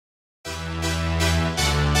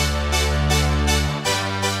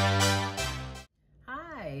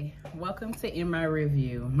Welcome to In My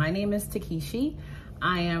Review. My name is Takeshi.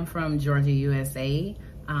 I am from Georgia, USA.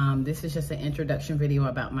 This is just an introduction video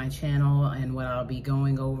about my channel and what I'll be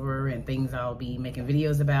going over and things I'll be making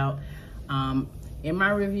videos about. In My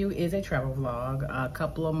Review is a travel vlog. A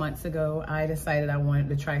couple of months ago, I decided I wanted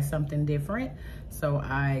to try something different. So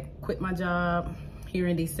I quit my job here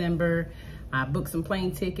in December. I booked some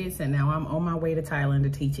plane tickets and now I'm on my way to Thailand to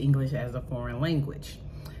teach English as a foreign language.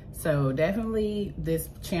 So definitely this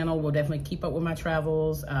channel will definitely keep up with my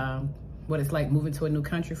travels, what it's like moving to a new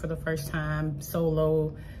country for the first time,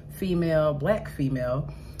 solo, female, black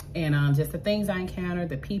female, and just the things I encounter,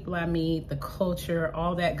 the people I meet, the culture,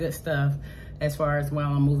 all that good stuff as far as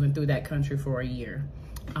while I'm moving through that country for a year.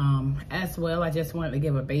 As well, I just wanted to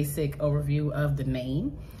give a basic overview of the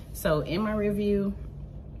name. So In My Review,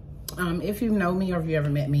 if you know me or if you ever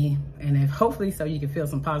met me, and if hopefully so you can feel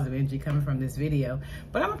some positive energy coming from this video,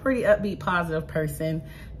 but I'm a pretty upbeat, positive person,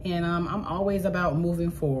 and I'm always about moving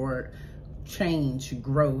forward, change,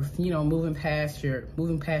 growth, you know, moving past your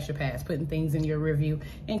past, putting things in your review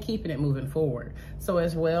and keeping it moving forward. So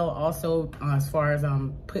as well, also as far as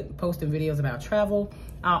posting videos about travel,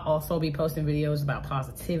 I'll also be posting videos about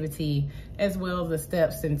positivity, as well as the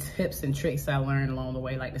steps and tips and tricks I learned along the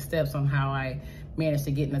way, like the steps on how I managed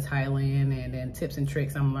to get into Thailand, and then tips and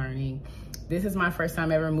tricks I'm learning. This is my first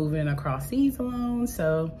time ever moving across seas alone,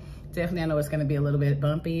 so definitely I know it's gonna be a little bit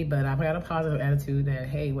bumpy, but I've got a positive attitude that,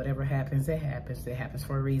 hey, whatever happens, it happens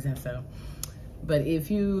for a reason. So, but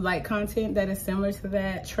if you like content that is similar to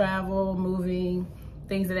that, travel, moving,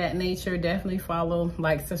 things of that nature, definitely follow,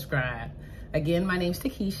 like, subscribe. Again, my name's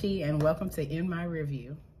Takeshi, and welcome to In My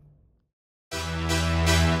Review.